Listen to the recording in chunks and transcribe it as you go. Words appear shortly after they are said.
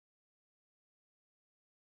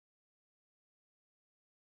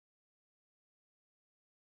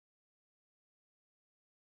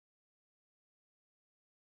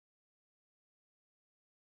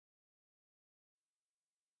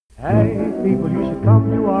Hey, people, you should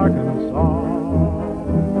come to Arkansas.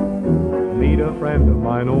 Meet a friend of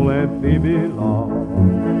mine, old Aunt Phoebe Law.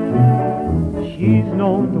 She's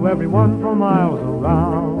known to everyone for miles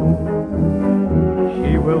around.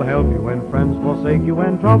 She will help you when friends forsake you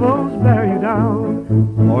and troubles bear you down.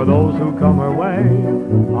 For those who come her way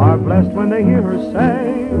are blessed when they hear her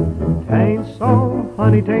say, "Tain't so,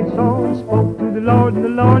 honey, tain't so." Spoke to the Lord and the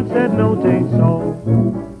Lord said, "No, tain't so,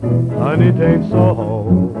 honey, tain't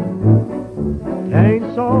so."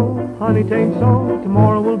 Tain't so, honey, tain't so.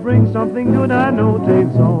 Tomorrow will bring something good, I know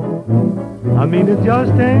tain't so. I mean it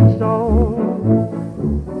just ain't so.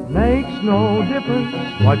 Makes no difference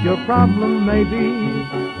what your problem may be.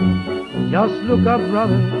 Just look up,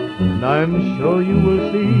 brother, and I'm sure you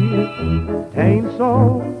will see. Tain't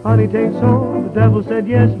so, honey, tain't so. The devil said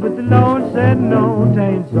yes, but the Lord said no.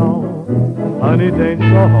 Tain't so, honey, tain't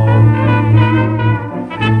so.